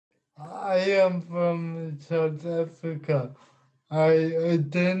I am from South Africa. I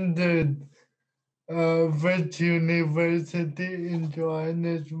attended Wits University in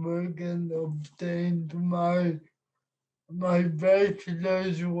Johannesburg and obtained my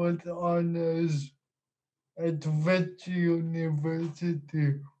bachelor's with honors at Wits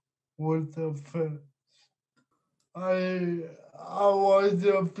University with a first. I was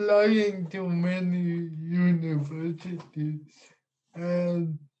applying to many universities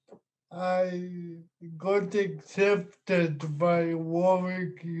and I got accepted by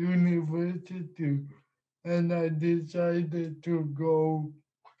Warwick University and I decided to go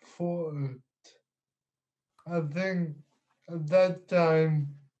for it. I think at that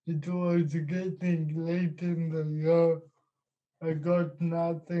time it was getting late in the year. I got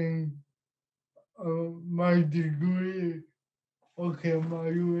nothing. My degree, okay, my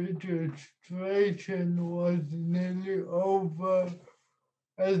registration was nearly over,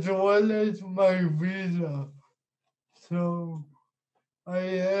 as well as my visa. So I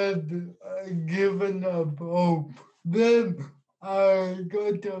had given up hope. Then I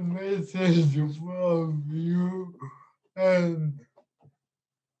got a message from you, and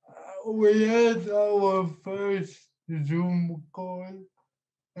we had our first Zoom call,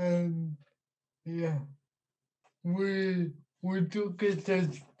 and yeah, we we took it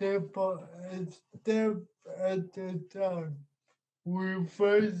a step at a time. We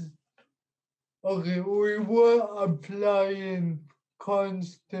first Okay, we were applying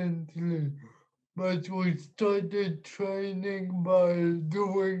constantly, but we started training by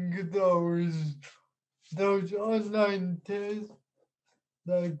doing those online tests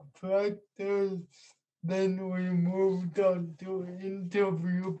like practice. Then we moved on to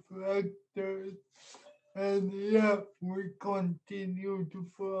interview practice, and yeah, we continued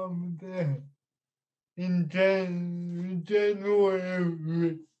from there in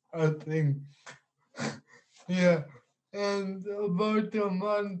January, I think. Yeah, and about a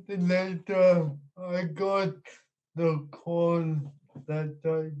month later, I got the call that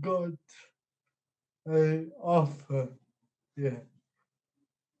I got an offer. Yeah.